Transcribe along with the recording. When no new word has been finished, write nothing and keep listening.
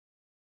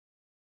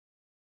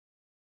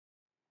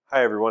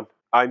Hi everyone,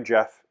 I'm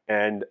Jeff,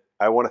 and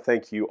I want to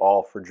thank you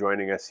all for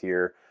joining us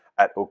here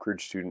at Oak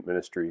Ridge Student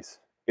Ministries.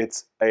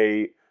 It's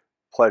a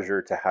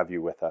pleasure to have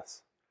you with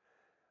us.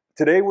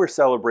 Today we're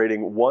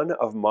celebrating one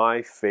of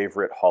my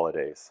favorite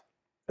holidays,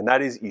 and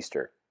that is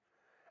Easter.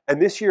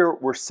 And this year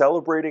we're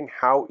celebrating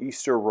how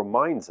Easter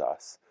reminds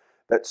us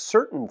that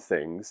certain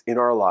things in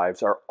our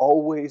lives are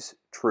always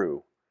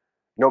true,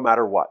 no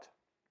matter what.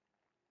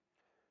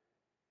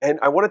 And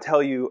I want to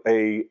tell you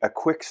a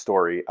quick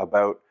story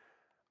about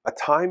a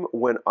time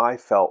when I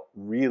felt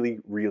really,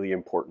 really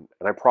important.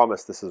 And I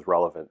promise this is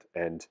relevant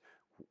and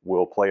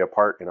will play a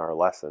part in our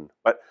lesson.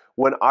 But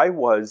when I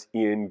was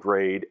in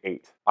grade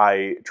 8,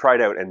 I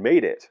tried out and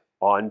made it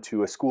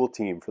onto a school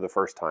team for the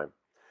first time.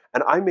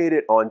 And I made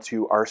it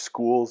onto our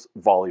school's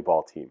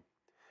volleyball team.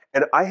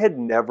 And I had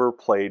never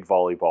played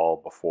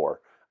volleyball before.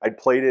 I'd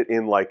played it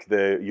in like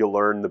you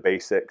learn the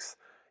basics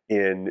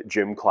in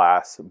gym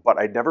class, but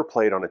I'd never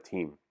played on a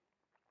team.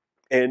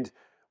 And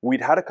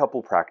we'd had a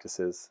couple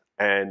practices,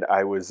 and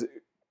I was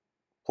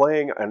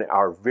playing in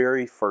our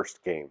very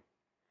first game.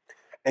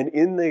 And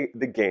in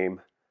the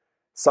game,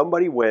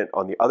 somebody went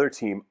on the other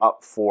team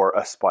up for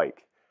a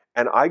spike.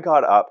 And I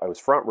got up, I was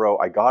front row,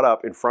 I got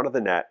up in front of the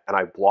net, and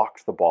I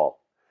blocked the ball.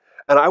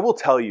 And I will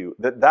tell you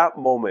that that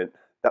moment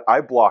that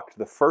I blocked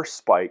the first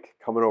spike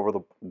coming over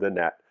the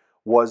net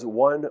was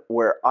one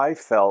where I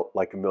felt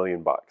like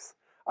 $1,000,000.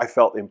 I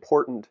felt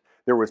important.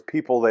 There was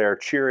people there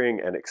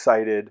cheering and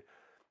excited.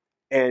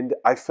 And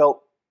I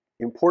felt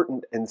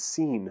important and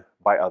seen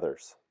by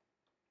others.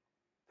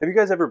 Have you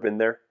guys ever been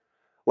there?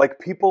 Like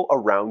people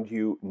around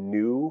you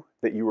knew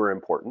that you were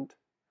important?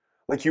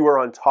 Like you were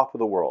on top of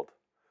the world?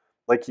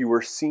 Like you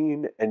were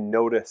seen and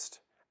noticed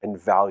and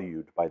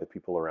valued by the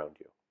people around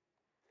you?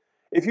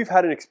 If you've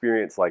had an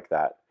experience like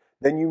that,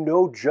 then you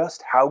know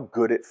just how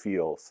good it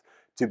feels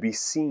to be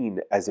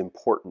seen as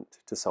important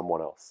to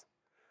someone else.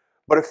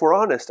 But if we're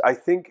honest, I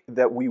think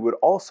that we would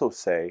also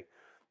say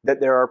that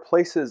there are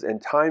places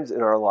and times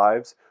in our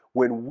lives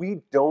when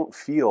we don't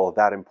feel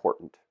that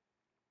important.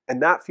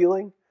 And that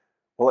feeling,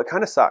 well, it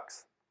kind of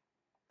sucks.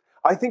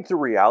 I think the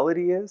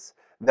reality is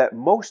that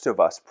most of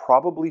us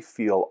probably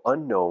feel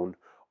unknown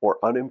or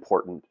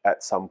unimportant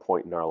at some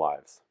point in our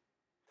lives.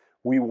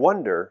 We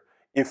wonder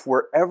if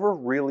we're ever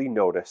really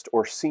noticed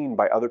or seen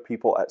by other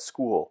people at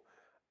school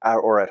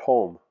or at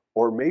home,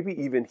 or maybe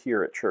even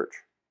here at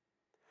church.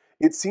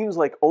 It seems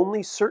like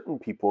only certain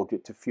people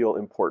get to feel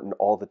important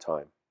all the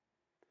time.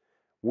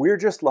 We're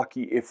just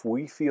lucky if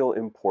we feel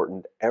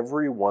important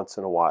every once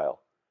in a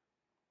while.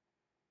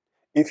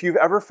 If you've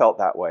ever felt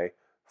that way,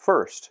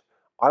 first,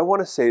 I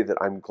want to say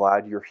that I'm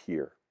glad you're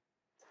here.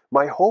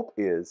 My hope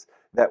is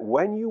that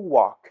when you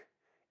walk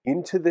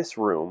into this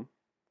room,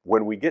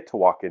 when we get to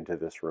walk into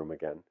this room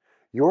again,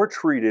 you're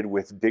treated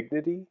with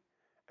dignity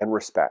and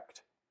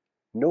respect,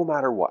 no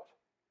matter what.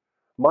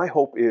 My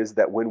hope is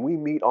that when we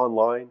meet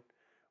online,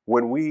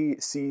 when we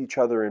see each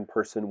other in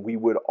person, we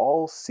would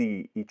all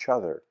see each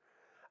other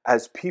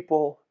as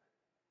people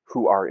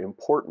who are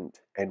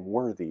important and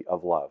worthy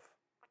of love.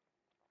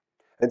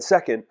 And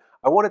second,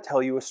 I want to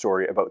tell you a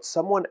story about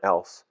someone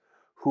else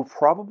who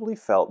probably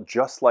felt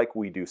just like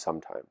we do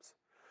sometimes.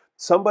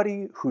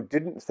 Somebody who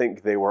didn't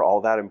think they were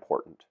all that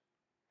important.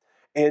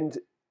 And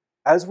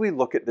as we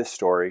look at this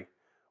story,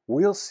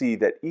 we'll see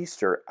that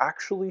Easter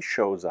actually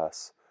shows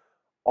us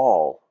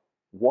all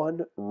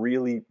one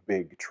really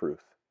big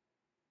truth.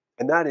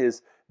 And that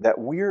is that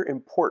we're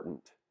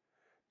important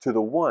to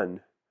the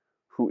one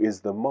who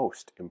is the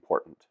most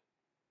important.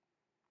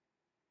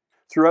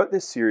 Throughout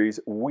this series,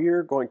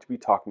 we're going to be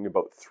talking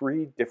about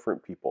 3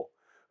 different people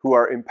who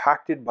are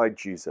impacted by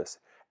Jesus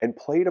and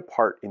played a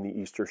part in the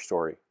Easter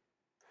story.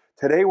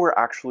 Today, we're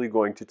actually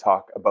going to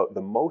talk about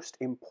the most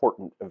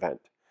important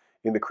event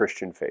in the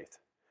Christian faith.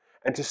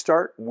 And to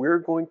start, we're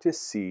going to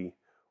see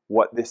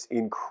what this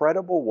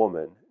incredible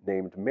woman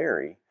named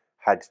Mary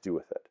had to do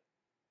with it.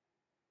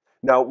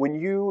 Now, when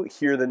you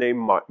hear the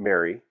name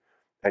Mary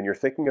and you're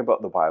thinking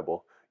about the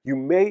Bible, you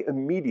may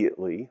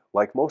immediately,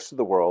 like most of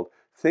the world,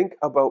 think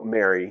about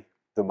Mary,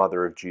 the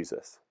mother of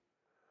Jesus.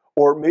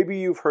 Or maybe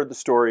you've heard the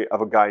story of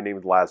a guy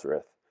named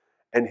Lazarus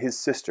and his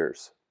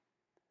sisters,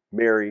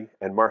 Mary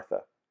and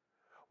Martha.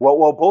 Well,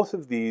 while both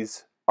of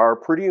these are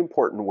pretty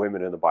important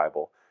women in the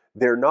Bible,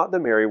 they're not the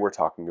Mary we're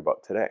talking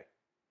about today.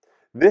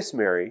 This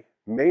Mary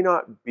may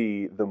not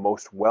be the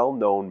most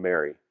well-known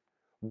Mary,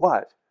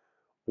 but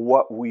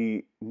what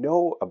we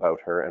know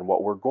about her and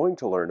what we're going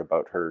to learn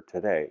about her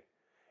today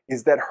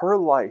is that her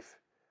life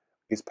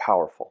is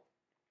powerful.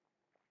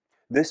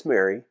 This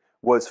Mary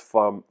was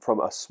from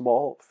a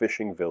small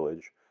fishing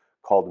village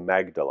called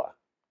Magdala.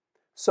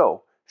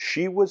 So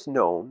she was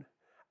known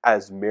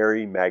as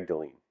Mary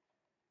Magdalene.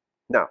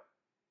 Now,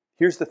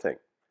 here's the thing.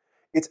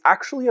 It's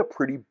actually a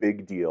pretty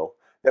big deal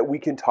that we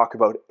can talk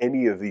about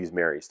any of these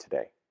Marys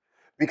today.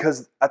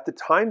 Because at the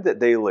time that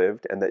they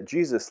lived and that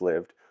Jesus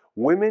lived,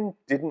 women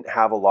didn't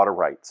have a lot of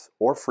rights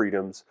or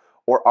freedoms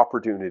or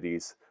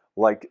opportunities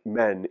like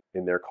men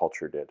in their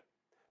culture did.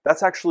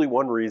 That's actually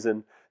one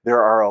reason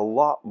there are a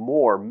lot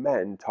more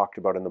men talked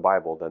about in the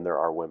Bible than there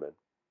are women.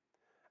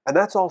 And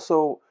that's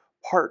also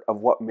part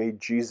of what made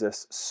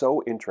Jesus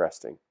so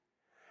interesting.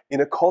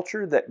 In a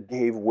culture that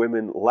gave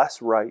women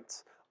less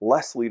rights,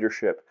 less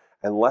leadership,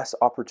 and less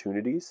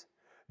opportunities,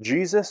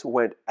 Jesus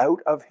went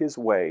out of his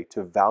way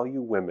to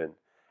value women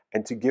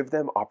and to give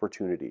them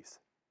opportunities.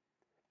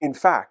 In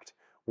fact,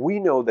 we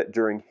know that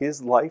during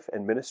his life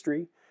and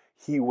ministry,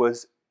 he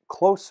was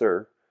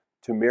closer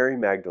to Mary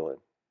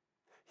Magdalene.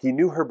 He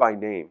knew her by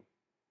name.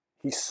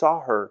 He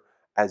saw her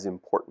as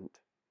important.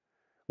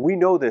 We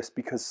know this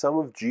because some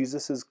of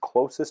Jesus'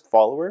 closest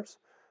followers,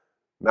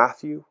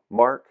 Matthew,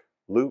 Mark,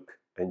 Luke,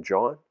 and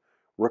John,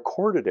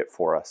 recorded it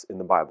for us in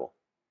the Bible.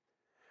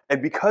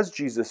 And because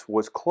Jesus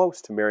was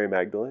close to Mary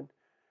Magdalene,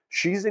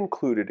 she's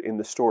included in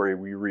the story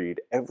we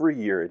read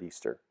every year at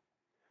Easter.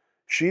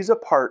 She's a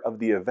part of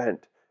the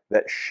event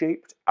that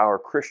shaped our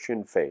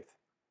Christian faith.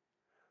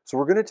 So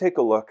we're going to take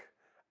a look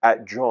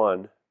at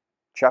John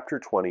chapter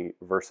 20,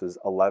 verses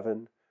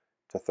 11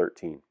 to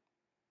 13.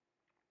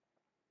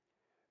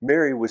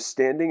 Mary was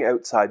standing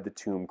outside the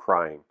tomb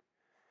crying,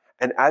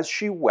 and as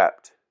she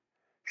wept,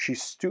 she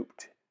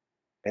stooped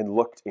and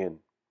looked in.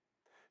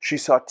 She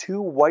saw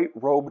two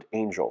white-robed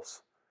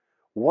angels,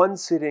 one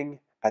sitting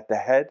at the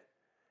head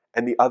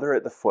and the other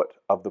at the foot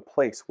of the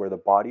place where the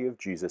body of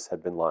Jesus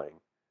had been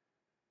lying.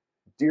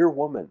 "Dear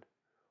woman,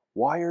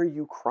 why are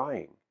you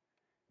crying?"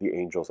 the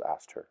angels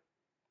asked her.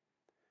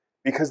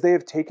 "Because they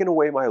have taken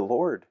away my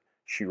Lord,"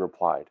 she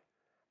replied,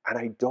 "and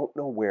I don't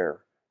know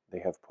where they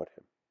have put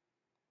him."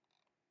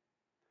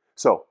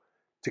 So,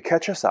 to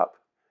catch us up,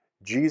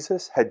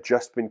 Jesus had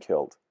just been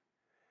killed.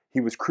 He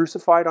was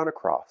crucified on a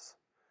cross,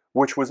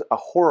 which was a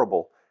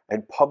horrible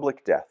and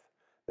public death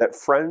that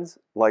friends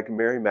like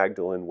Mary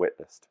Magdalene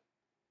witnessed.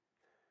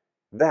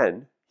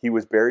 Then he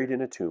was buried in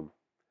a tomb,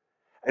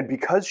 and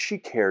because she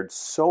cared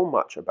so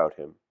much about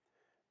him,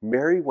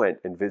 Mary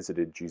went and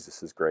visited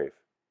Jesus' grave.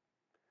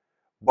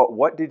 But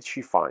what did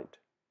she find?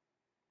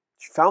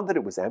 She found that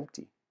it was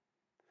empty.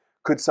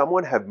 Could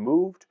someone have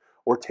moved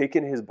or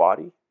taken his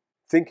body?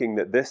 Thinking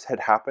that this had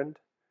happened,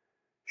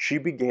 she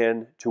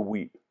began to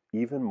weep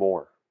even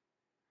more.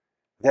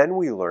 Then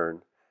we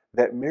learn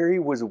that Mary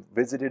was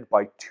visited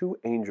by two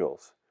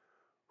angels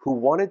who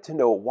wanted to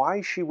know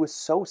why she was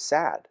so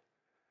sad.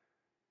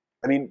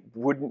 I mean,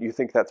 wouldn't you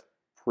think that's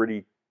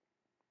pretty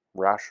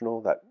rational?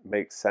 That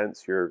makes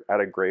sense. You're at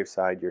a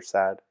graveside, you're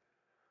sad.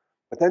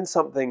 But then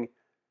something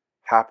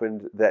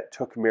happened that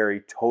took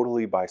Mary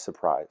totally by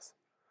surprise.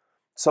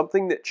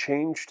 Something that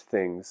changed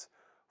things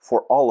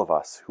for all of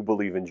us who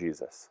believe in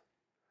Jesus.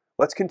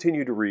 Let's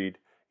continue to read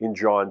in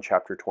John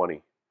chapter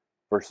 20,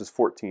 verses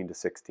 14 to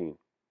 16.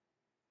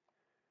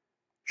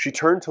 She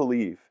turned to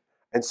leave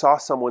and saw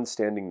someone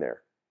standing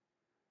there.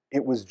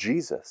 It was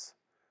Jesus,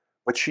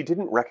 but she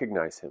didn't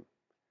recognize him.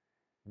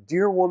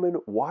 "Dear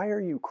woman, why are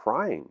you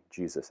crying?"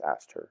 Jesus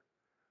asked her.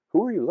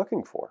 "Who are you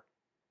looking for?"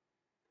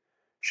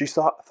 She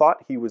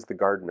thought he was the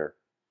gardener.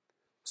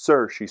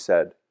 "Sir," she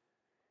said,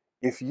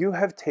 "if you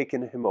have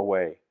taken him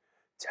away,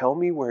 tell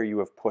me where you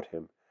have put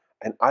him,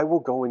 and I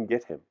will go and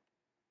get him."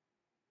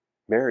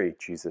 "Mary,"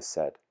 Jesus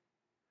said.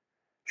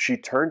 She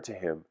turned to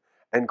him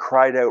and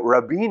cried out,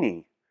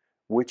 "Rabbini,"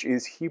 which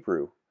is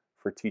Hebrew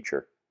for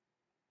teacher.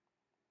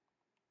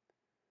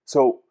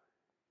 So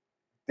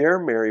there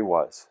Mary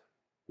was,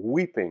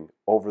 weeping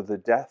over the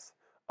death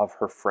of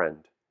her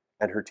friend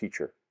and her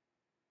teacher,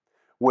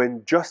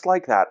 when just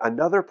like that,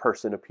 another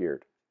person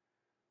appeared.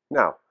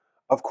 Now,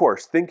 of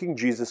course, thinking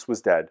Jesus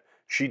was dead,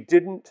 she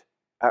didn't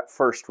at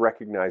first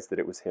recognize that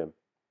it was him.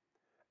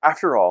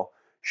 After all,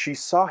 she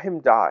saw him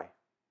die.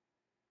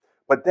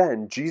 But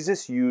then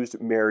Jesus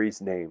used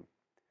Mary's name.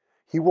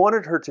 He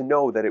wanted her to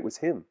know that it was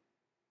him,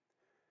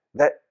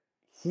 that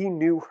he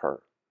knew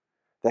her,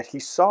 that he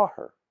saw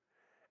her,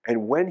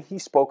 and when he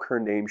spoke her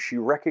name, she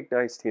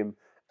recognized him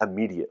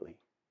immediately.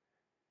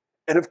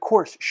 And of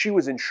course, she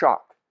was in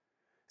shock.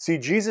 See,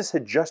 Jesus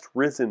had just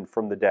risen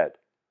from the dead.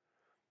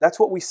 That's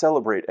what we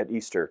celebrate at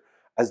Easter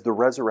as the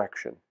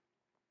resurrection.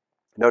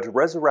 Now, to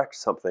resurrect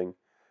something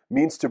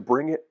means to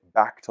bring it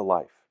back to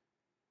life.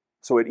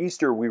 So at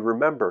Easter, we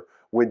remember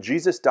when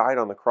Jesus died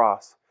on the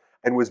cross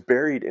and was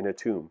buried in a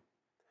tomb.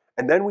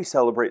 And then we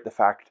celebrate the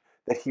fact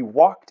that he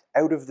walked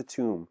out of the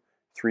tomb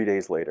 3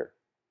 days later.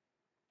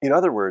 In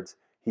other words,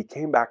 he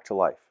came back to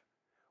life,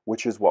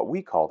 which is what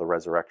we call the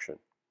resurrection.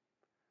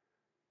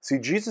 See,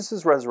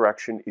 Jesus'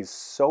 resurrection is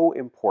so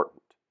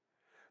important.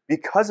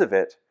 Because of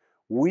it,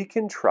 we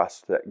can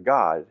trust that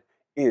God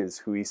is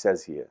who he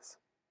says he is.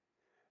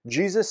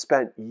 Jesus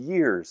spent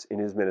years in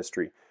his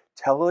ministry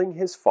telling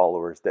his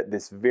followers that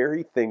this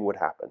very thing would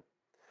happen,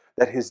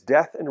 that his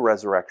death and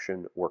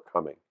resurrection were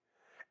coming,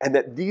 and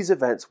that these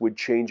events would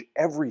change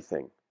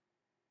everything.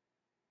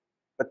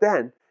 But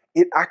then,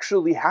 it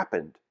actually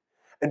happened.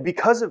 And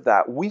because of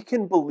that, we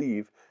can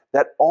believe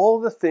that all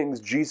the things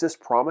Jesus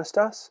promised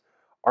us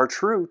are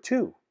true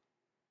too.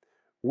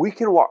 We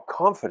can walk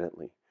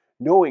confidently,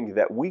 knowing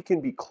that we can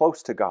be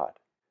close to God.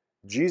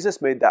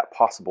 Jesus made that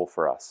possible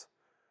for us,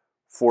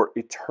 for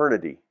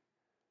eternity,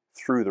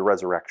 through the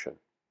resurrection.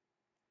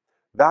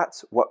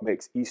 That's what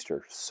makes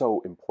Easter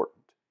so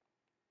important.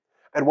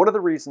 And one of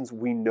the reasons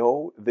we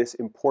know this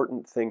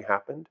important thing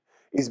happened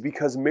is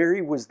because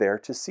Mary was there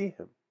to see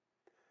him.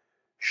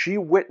 She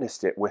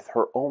witnessed it with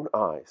her own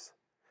eyes,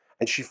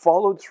 and she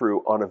followed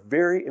through on a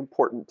very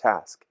important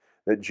task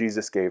that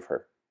Jesus gave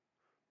her.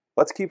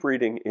 Let's keep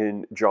reading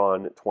in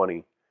John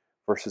 20,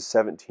 verses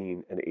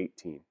 17 and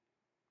 18.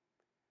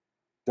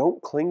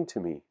 "Don't cling to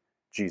me,"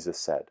 Jesus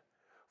said,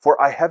 "for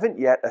I haven't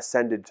yet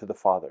ascended to the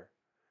Father.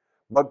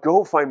 But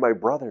go find my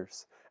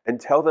brothers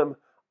and tell them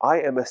I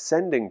am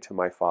ascending to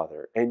my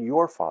Father and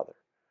your Father,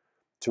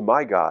 to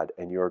my God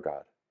and your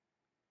God."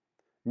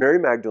 Mary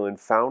Magdalene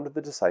found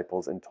the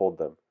disciples and told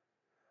them,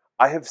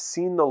 "I have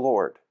seen the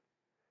Lord."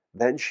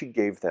 Then she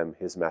gave them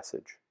his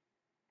message.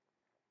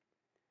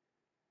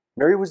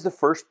 Mary was the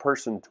first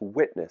person to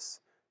witness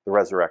the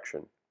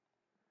resurrection.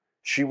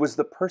 She was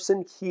the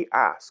person he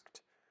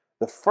asked,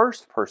 the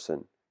first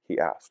person he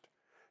asked,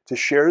 to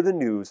share the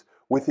news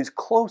with his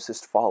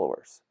closest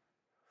followers.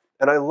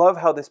 And I love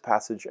how this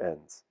passage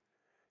ends.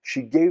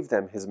 She gave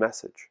them his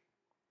message.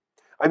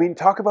 I mean,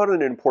 talk about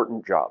an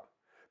important job.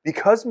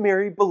 Because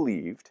Mary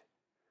believed,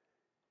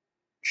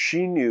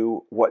 she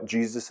knew what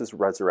Jesus'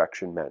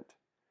 resurrection meant.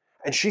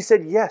 And she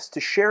said yes to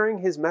sharing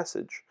his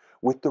message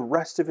with the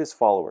rest of his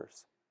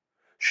followers.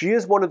 She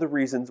is one of the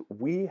reasons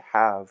we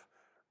have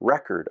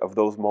record of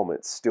those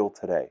moments still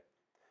today.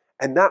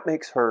 And that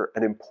makes her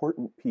an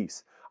important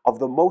piece of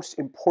the most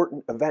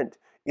important event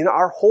in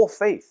our whole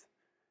faith,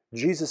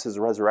 Jesus'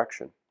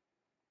 resurrection.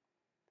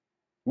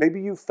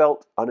 Maybe you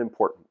felt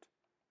unimportant.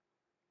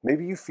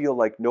 Maybe you feel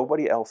like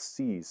nobody else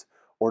sees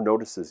or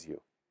notices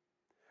you,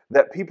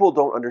 that people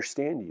don't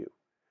understand you,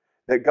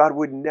 that God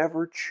would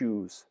never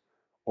choose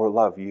or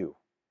love you.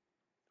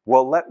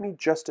 Well, let me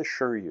just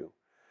assure you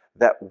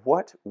that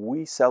what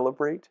we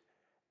celebrate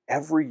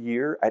every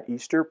year at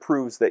Easter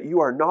proves that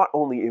you are not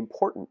only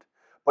important,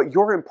 but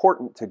you're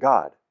important to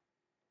God.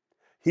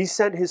 He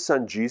sent his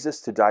son Jesus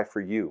to die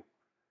for you,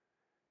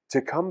 to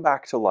come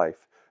back to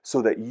life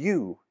so that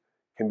you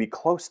can be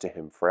close to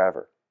him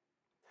forever.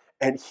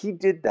 And he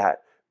did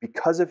that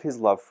because of his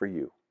love for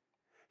you.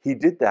 He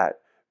did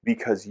that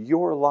because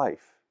your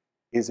life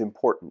is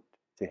important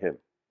to him.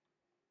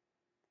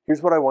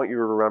 Here's what I want you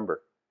to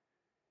remember.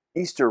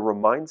 Easter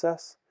reminds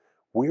us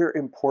we're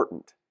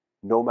important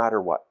no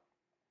matter what.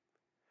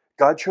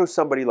 God chose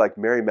somebody like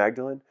Mary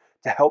Magdalene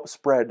to help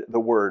spread the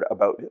word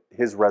about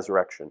his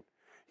resurrection.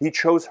 He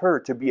chose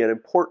her to be an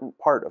important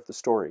part of the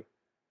story.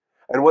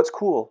 And what's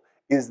cool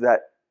is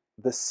that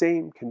the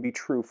same can be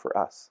true for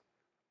us.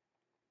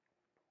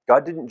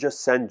 God didn't just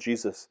send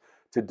Jesus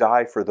to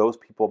die for those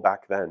people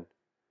back then.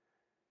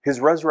 His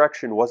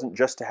resurrection wasn't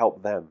just to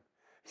help them.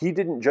 He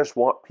didn't just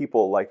want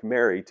people like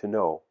Mary to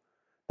know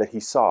that he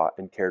saw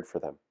and cared for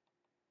them.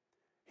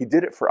 He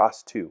did it for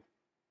us too.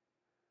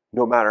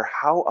 No matter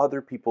how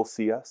other people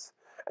see us,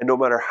 and no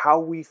matter how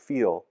we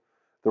feel,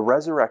 the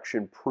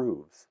resurrection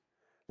proves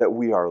that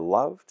we are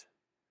loved,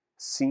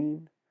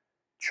 seen,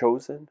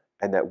 chosen,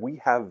 and that we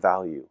have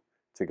value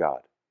to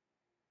God.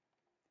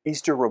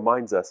 Easter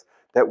reminds us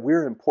that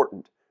we're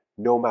important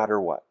no matter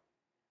what.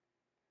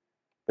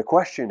 The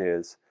question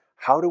is,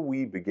 how do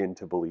we begin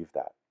to believe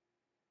that?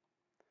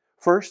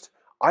 First,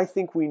 I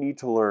think we need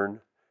to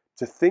learn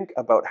to think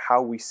about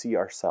how we see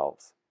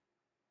ourselves.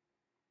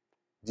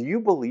 Do you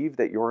believe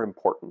that you're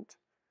important?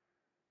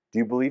 Do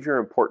you believe you're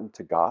important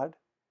to God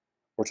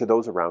or to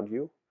those around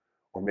you,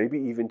 or maybe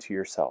even to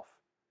yourself?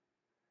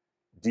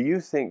 Do you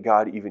think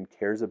God even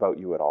cares about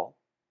you at all?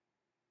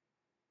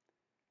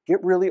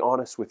 Get really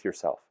honest with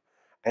yourself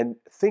and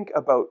think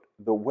about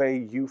the way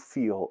you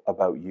feel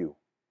about you.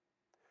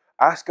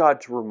 Ask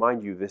God to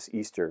remind you this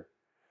Easter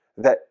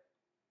that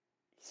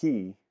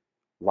he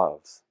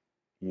loves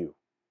you.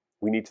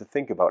 We need to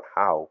think about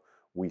how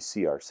we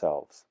see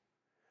ourselves.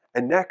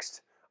 And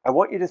next, I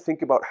want you to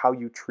think about how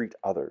you treat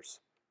others.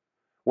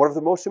 One of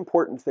the most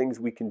important things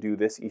we can do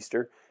this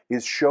Easter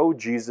is show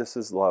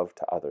Jesus' love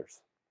to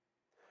others.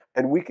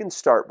 And we can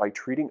start by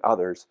treating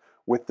others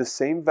with the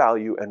same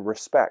value and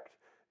respect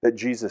that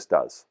Jesus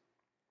does.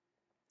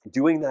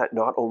 Doing that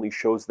not only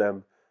shows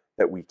them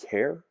that we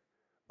care,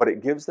 but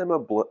it gives them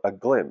a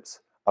glimpse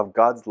of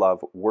God's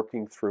love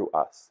working through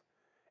us.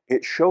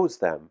 It shows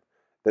them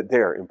that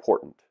they're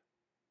important.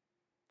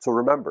 So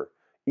remember,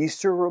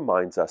 Easter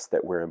reminds us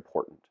that we're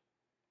important,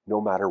 no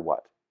matter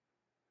what.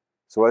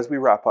 So as we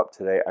wrap up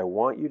today, I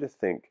want you to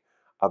think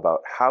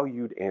about how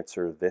you'd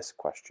answer this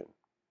question.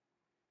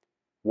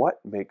 What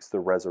makes the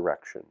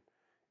resurrection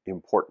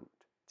important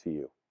to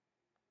you?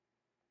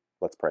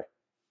 Let's pray.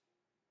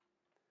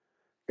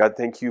 God,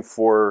 thank you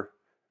for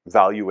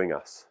valuing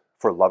us,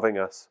 for loving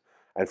us,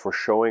 and for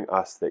showing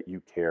us that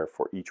you care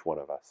for each one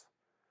of us.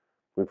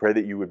 We pray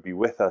that you would be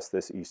with us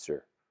this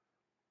Easter.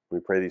 We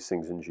pray these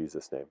things in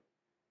Jesus' name.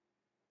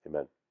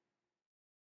 Amen.